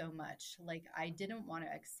through so much. Like, I didn't want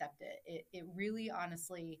to accept it. It really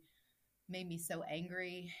honestly made me so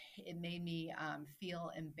angry. It made me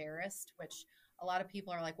feel embarrassed, which a lot of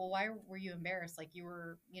people are like, well, why were you embarrassed? Like, you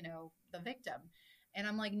were, the victim. And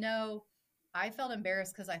I'm like, no, I felt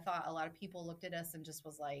embarrassed because I thought a lot of people looked at us and just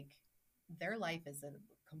was like, their life is a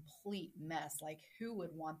complete mess. Like, who would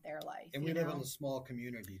want their life? And we live in a small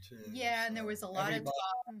community too. Yeah. So and there was a lot of talk.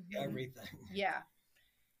 Everything. Yeah.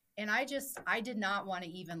 And I did not want to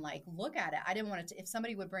even like look at it. I didn't want to, if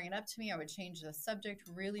somebody would bring it up to me, I would change the subject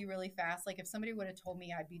really, really fast. Like, if somebody would have told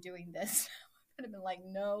me I'd be doing this, I would have been like,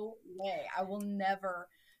 no way, I will never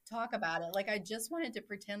talk about it. Like, I just wanted to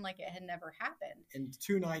pretend like it had never happened. And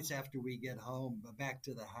 2 nights after we get home, back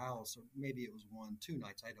to the house, or maybe it was 2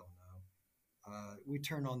 nights, I don't know. We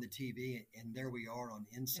turn on the TV, and there we are on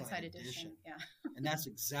Inside Edition. Yeah. And that's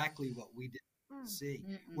exactly what we didn't see.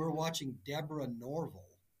 Mm-mm. We're watching Deborah Norville.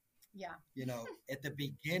 Yeah. At the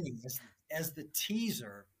beginning, as the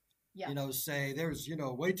teaser, yeah. Say there's,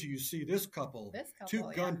 wait till you see this couple.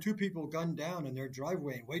 Two people gunned down in their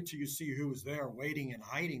driveway, and wait till you see who was there waiting and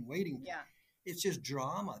hiding, waiting. Yeah. It's just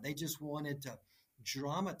drama. They just wanted to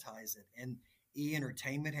dramatize it. And E!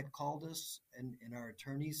 Entertainment had called us, and our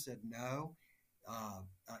attorneys said no.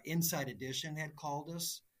 Inside Edition had called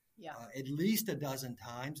us at least a dozen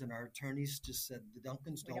times, and our attorneys just said the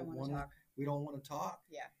Duncans we don't want to talk.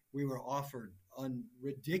 Yeah. We were offered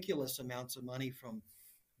ridiculous amounts of money from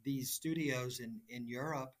these studios in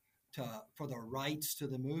Europe for the rights to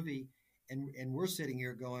the movie, and we're sitting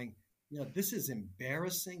here going, this is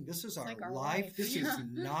embarrassing. This is our life. This is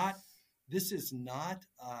not. This is not.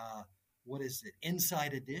 What is it?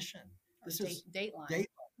 Inside Edition. This is Dateline.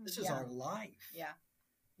 This is our life. Yeah,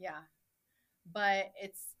 yeah. But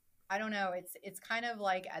I don't know. It's kind of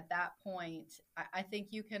like at that point, I think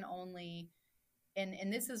you can only.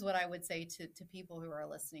 And this is what I would say to people who are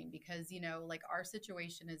listening, because, like, our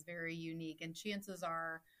situation is very unique, and chances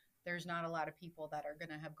are there's not a lot of people that are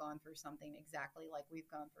going to have gone through something exactly like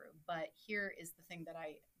we've gone through. But here is the thing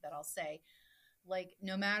that I'll say, like,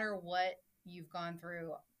 no matter what you've gone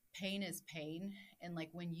through, pain is pain. And like,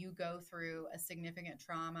 when you go through a significant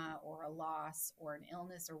trauma or a loss or an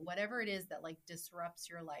illness or whatever it is that like disrupts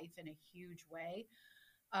your life in a huge way,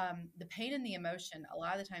 the pain and the emotion a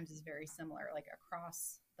lot of the times is very similar, like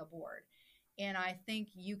across the board. And I think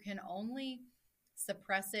you can only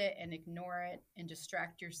suppress it and ignore it and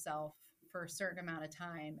distract yourself for a certain amount of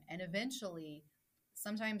time. And eventually,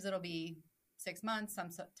 sometimes it'll be 6 months,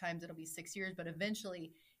 sometimes it'll be 6 years, but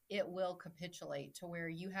eventually it will capitulate to where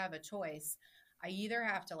you have a choice. I either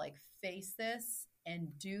have to like face this and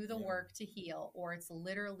do the work to heal, or it's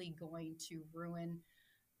literally going to ruin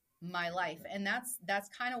my life. And that's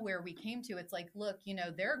kind of where we came to. It's like, look,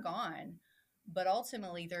 they're gone, but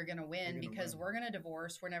ultimately they're going to win because we're going to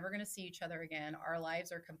divorce. We're never going to see each other again. Our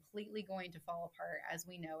lives are completely going to fall apart as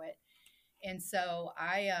we know it. And so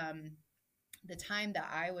the time that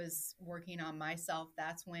I was working on myself,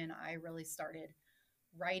 that's when I really started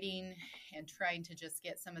writing and trying to just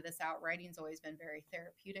get some of this out. Writing's always been very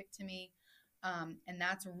therapeutic to me. And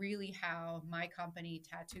that's really how my company,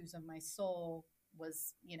 Tattoos of My Soul,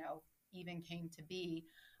 was, even came to be.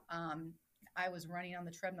 I was running on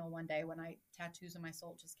the treadmill one day when Tattoos of My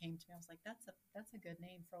Soul just came to me. I was like, that's a good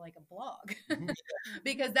name for like a blog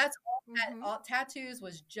because that's all Tattoos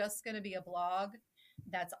was just going to be a blog.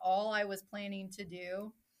 That's all I was planning to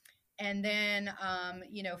do. And then,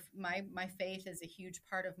 my faith is a huge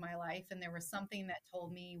part of my life. And there was something that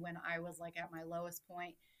told me when I was like at my lowest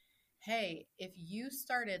point, hey, if you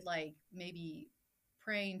started like maybe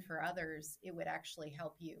praying for others, it would actually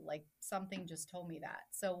help you. Like something just told me that.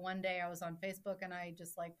 So one day I was on Facebook and I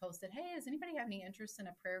just like posted, hey, does anybody have any interest in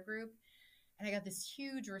a prayer group? And I got this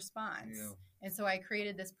huge response. Yeah. And so I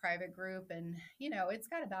created this private group and, it's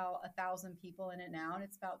got about 1,000 people in it now and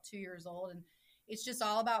it's about 2 years old. And it's just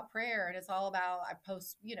all about prayer. And it's all about, I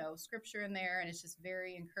post, scripture in there and it's just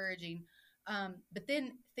very encouraging. But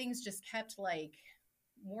then things just kept like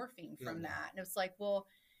morphing from that. And it was like, well,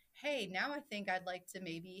 hey, now I think I'd like to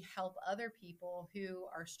maybe help other people who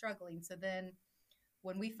are struggling. So then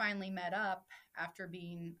when we finally met up after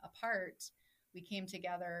being apart, we came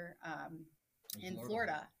together in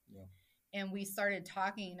Florida. Yeah. And we started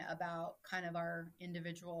talking about kind of our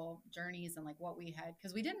individual journeys and like what we had,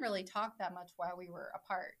 because we didn't really talk that much while we were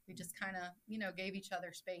apart. We just kind of, gave each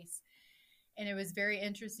other space. And it was very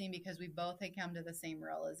interesting because we both had come to the same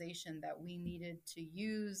realization that we needed to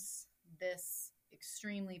use this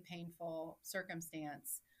extremely painful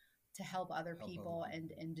circumstance to help other people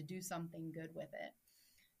and to do something good with it.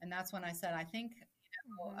 And that's when I said, I think,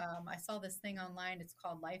 I saw this thing online. It's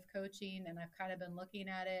called life coaching. And I've kind of been looking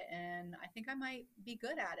at it and I think I might be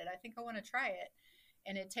good at it. I think I want to try it.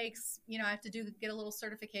 And it takes, I have to get a little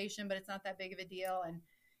certification, but it's not that big of a deal. And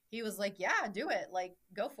he was like, yeah, do it. Like,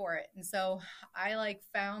 go for it. And so I like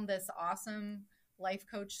found this awesome life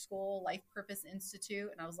coach school, Life Purpose Institute.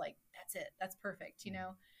 And I was like, that's it. That's perfect,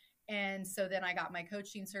 And so then I got my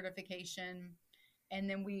coaching certification. And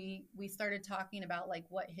then we started talking about like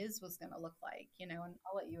what his was going to look like, and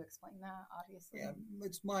I'll let you explain that, obviously. Yeah,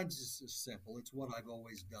 mine's just as simple. It's what I've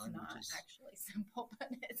always done. It's not actually simple, but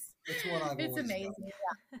it's what I've always amazing.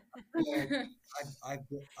 Done. Yeah.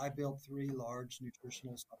 I built 3 large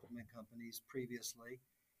nutritional supplement companies previously,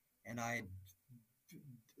 and I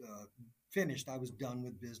finished. I was done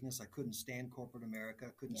with business. I couldn't stand corporate America.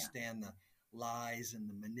 I couldn't stand the lies and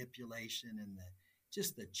the manipulation and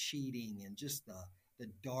the cheating and just the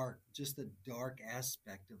dark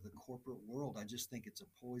aspect of the corporate world. I just think it's a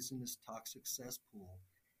poisonous, toxic cesspool.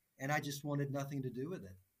 And I just wanted nothing to do with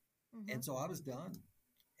it. Mm-hmm. And so I was done.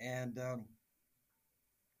 And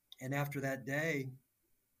after that day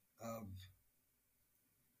of,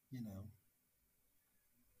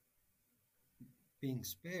 being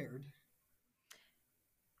spared,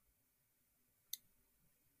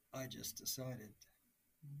 I just decided,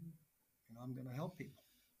 I'm going to help people.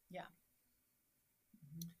 Yeah.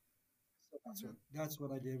 So that's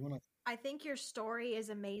what I did I think your story is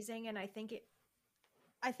amazing, and I think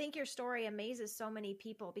your story amazes so many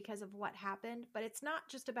people because of what happened, but it's not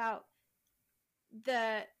just about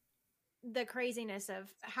the craziness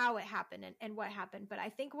of how it happened and what happened, but I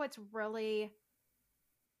think what's really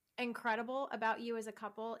incredible about you as a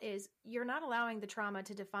couple is you're not allowing the trauma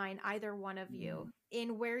to define either one of you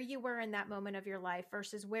in where you were in that moment of your life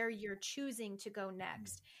versus where you're choosing to go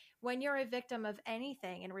next. When you're a victim of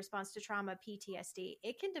anything in response to trauma, PTSD,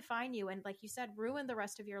 it can define you and, like you said, ruin the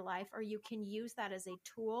rest of your life, or you can use that as a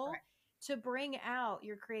tool to bring out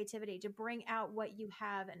your creativity, to bring out what you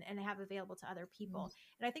have and have available to other people.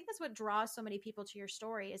 And I think that's what draws so many people to your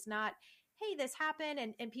story is not, hey, this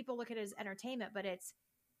happened and people look at it as entertainment, but it's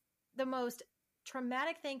the most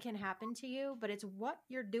traumatic thing can happen to you, but it's what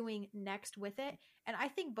you're doing next with it. And I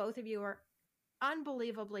think both of you are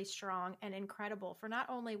unbelievably strong and incredible for not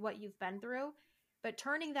only what you've been through, but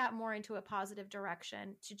turning that more into a positive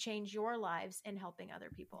direction to change your lives and helping other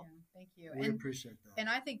people. Yeah, thank you. We appreciate that. And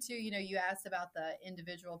I think too, you asked about the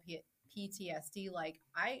individual PTSD. Like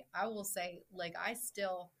I will say, like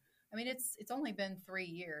it's only been 3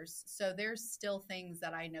 years. So there's still things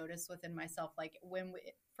that I notice within myself. Like when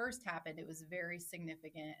it first happened, it was very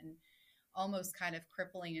significant and almost kind of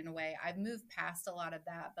crippling in a way. I've moved past a lot of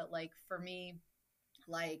that. But like for me,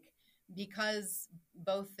 like, because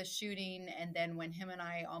both the shooting and then when him and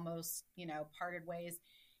I almost, parted ways,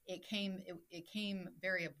 it came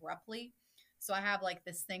very abruptly. So I have like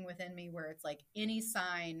this thing within me where it's like any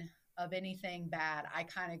sign of anything bad, I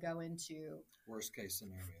kind of go into worst case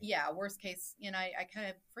scenario. Yeah, worst case, I kind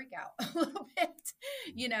of freak out a little bit,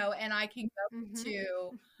 and I can go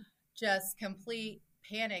to just complete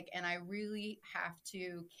panic, and I really have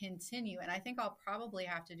to continue. And I think I'll probably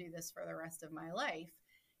have to do this for the rest of my life,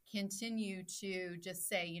 continue to just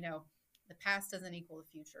say, the past doesn't equal the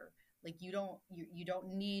future. Like you don't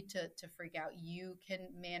need to freak out. You can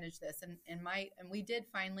manage this. And we did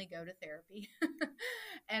finally go to therapy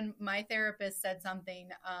and my therapist said something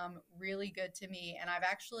really good to me. And I've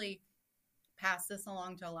actually passed this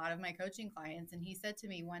along to a lot of my coaching clients. And he said to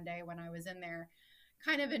me one day when I was in there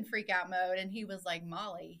kind of in freak out mode, and he was like,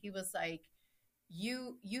 Molly, he was like,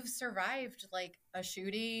 you've survived like a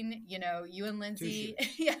shooting, you and Lindsay,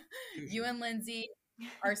 you and Lindsay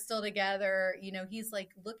are still together. He's like,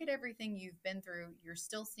 look at everything you've been through. You're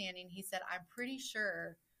still standing. He said, I'm pretty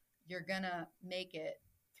sure you're going to make it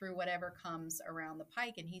through whatever comes around the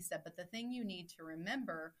pike. And he said, but the thing you need to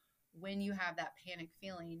remember when you have that panic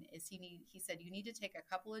feeling is he said, you need to take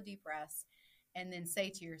a couple of deep breaths and then say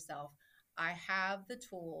to yourself, I have the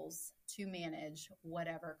tools to manage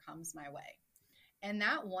whatever comes my way. And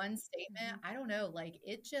that one statement, I don't know, like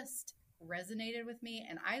it just resonated with me.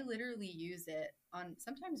 And I literally use it on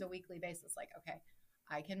sometimes a weekly basis. Like, okay,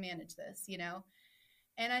 I can manage this,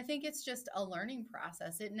 And I think it's just a learning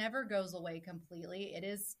process. It never goes away completely. It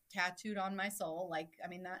is tattooed on my soul. Like,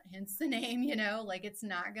 that hence the name, like it's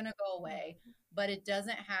not going to go away, but it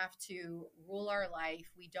doesn't have to rule our life.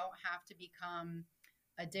 We don't have to become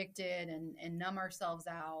addicted and numb ourselves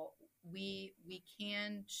out. We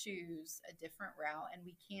can choose a different route and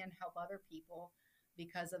we can help other people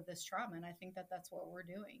because of this trauma. And I think that that's what we're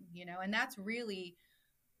doing, and that's really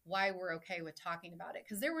why we're okay with talking about it.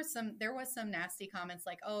 Cause there was some nasty comments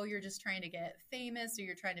like, oh, you're just trying to get famous or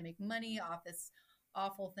you're trying to make money off this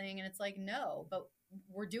awful thing. And it's like, no, but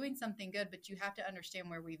we're doing something good, but you have to understand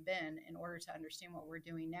where we've been in order to understand what we're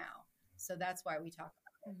doing now. So that's why we talk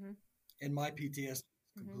about it. And my PTSD is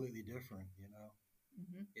completely different,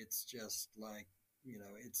 It's just like,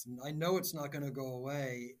 I know it's not going to go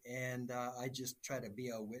away, and I just try to be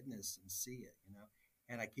a witness and see it,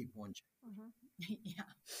 and I keep one check. Yeah.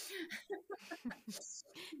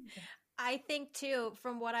 I think too,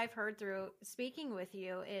 from what I've heard through speaking with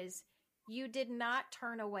you, is you did not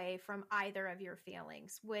turn away from either of your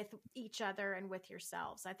feelings with each other and with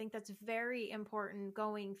yourselves. I think that's very important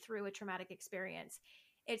going through a traumatic experience.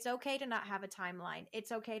 It's okay to not have a timeline.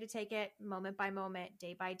 It's okay to take it moment by moment,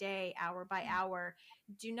 day by day, hour by hour.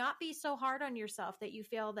 Do not be so hard on yourself that you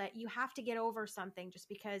feel that you have to get over something just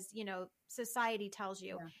because, society tells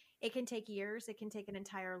you. Yeah. It can take years. It can take an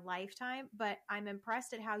entire lifetime. But I'm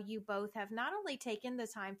impressed at how you both have not only taken the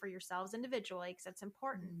time for yourselves individually, because that's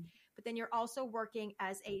important, but then you're also working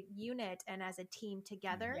as a unit and as a team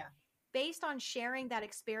together based on sharing that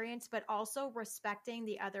experience, but also respecting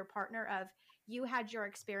the other partner of, you had your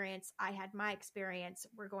experience, I had my experience.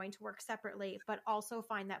 We're going to work separately, but also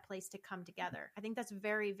find that place to come together. I think that's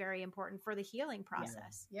very, very important for the healing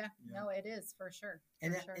process. Yeah. No, it is for sure.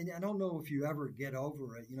 And I don't know if you ever get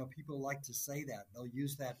over it. People like to say that. They'll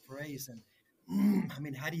use that phrase.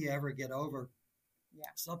 And how do you ever get over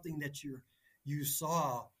something that you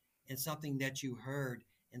saw and something that you heard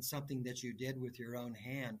and something that you did with your own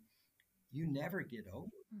hand? You never get over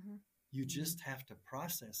it. You just have to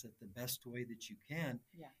process it the best way that you can.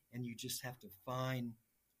 Yeah. And you just have to find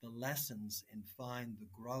the lessons and find the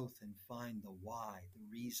growth and find the why, the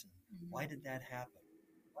reason. Why did that happen?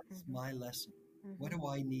 What's my lesson? What do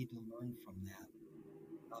I need to learn from that?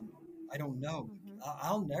 I don't know.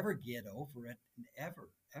 I'll never get over it, ever.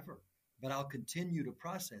 But I'll continue to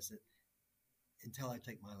process it until I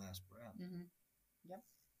take my last breath. Yep.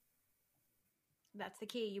 That's the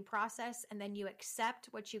key. You process and then you accept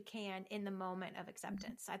what you can in the moment of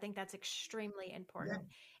acceptance. I think that's extremely important.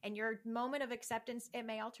 Yeah. And your moment of acceptance, it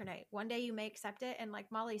may alternate. One day you may accept it. And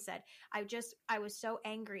like Molly said, I was so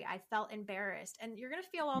angry. I felt embarrassed. And you're going to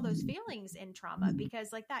feel all those feelings in trauma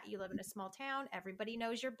because like that, you live in a small town. Everybody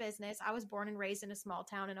knows your business. I was born and raised in a small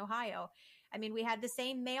town in Ohio. We had the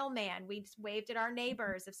same mailman. We waved at our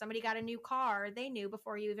neighbors. If somebody got a new car, they knew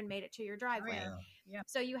before you even made it to your driveway. Oh, yeah.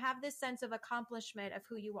 So you have this sense of accomplishment of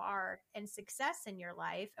who you are and success in your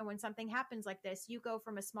life. And when something happens like this, you go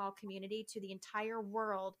from a small community to the entire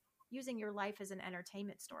world using your life as an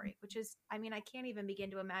entertainment story, which is, I can't even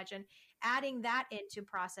begin to imagine adding that into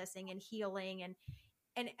processing and healing. And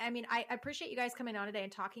And I mean, I appreciate you guys coming on today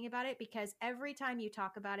and talking about it, because every time you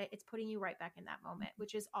talk about it, it's putting you right back in that moment,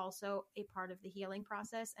 which is also a part of the healing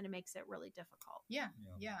process, and it makes it really difficult. Yeah.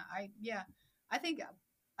 I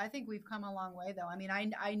think we've come a long way though. I mean,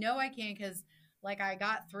 I know I can, because like I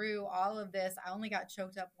got through all of this. I only got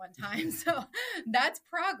choked up one time. So that's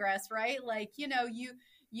progress, right? Like,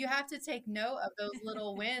 you have to take note of those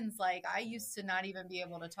little wins. Like I used to not even be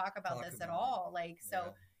able to talk about this at all. Like,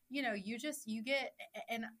 so, you get,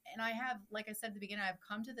 and I have, like I said at the beginning, I've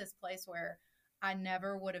come to this place where I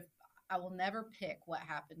will never pick what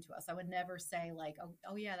happened to us. I would never say like,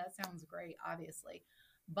 oh yeah, that sounds great, obviously.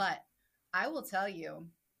 But I will tell you,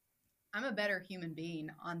 I'm a better human being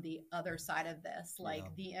on the other side of this.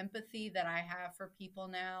 Like the empathy that I have for people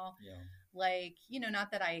now, like,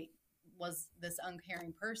 not that I was this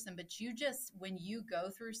uncaring person, but when you go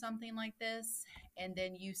through something like this and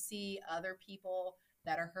then you see other people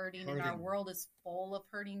that are hurting. And our world is full of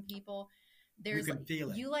hurting people, you can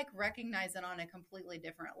feel it. You like recognize it on a completely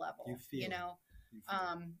different level,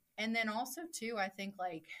 and then also too, I think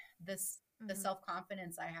like this, the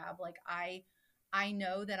self-confidence I have, like I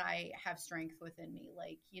know that I have strength within me.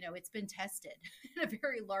 Like, it's been tested in a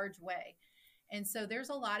very large way. And so there's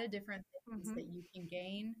a lot of different things that you can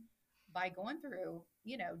gain by going through,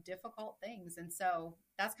 difficult things. And so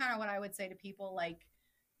that's kind of what I would say to people, like,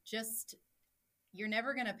 just, you're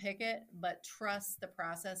never going to pick it, but trust the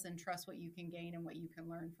process and trust what you can gain and what you can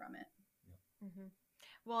learn from it. Mm-hmm.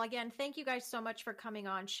 Well, again, thank you guys so much for coming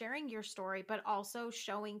on, sharing your story, but also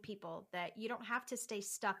showing people that you don't have to stay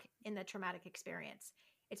stuck in the traumatic experience.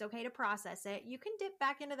 It's okay to process it. You can dip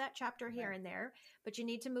back into that chapter here and there, but you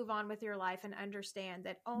need to move on with your life and understand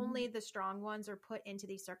that only the strong ones are put into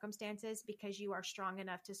these circumstances because you are strong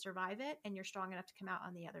enough to survive it and you're strong enough to come out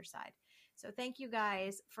on the other side. So thank you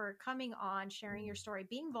guys for coming on, sharing your story,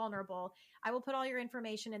 being vulnerable. I will put all your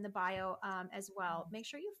information in the bio as well. Make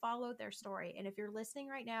sure you follow their story. And if you're listening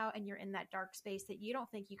right now and you're in that dark space that you don't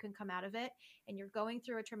think you can come out of it, and you're going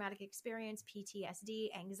through a traumatic experience, PTSD,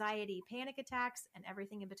 anxiety, panic attacks, and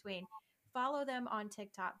everything in between, follow them on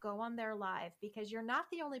TikTok. Go on their live, because you're not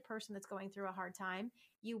the only person that's going through a hard time.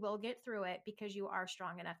 You will get through it because you are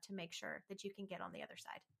strong enough to make sure that you can get on the other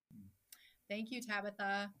side. Thank you,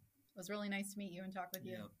 Tabitha. It was really nice to meet you and talk with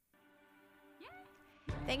you.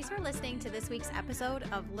 Thanks for listening to this week's episode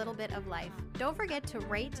of Little Bit of Life. Don't forget to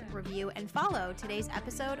rate, review, and follow today's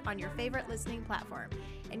episode on your favorite listening platform,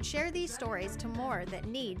 and share these stories to more that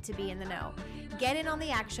need to be in the know. Get in on the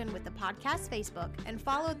action with the podcast Facebook, and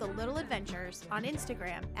follow the Little Adventures on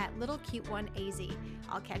Instagram at LittleCuteOneAZ.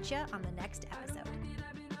 I'll catch you on the next episode.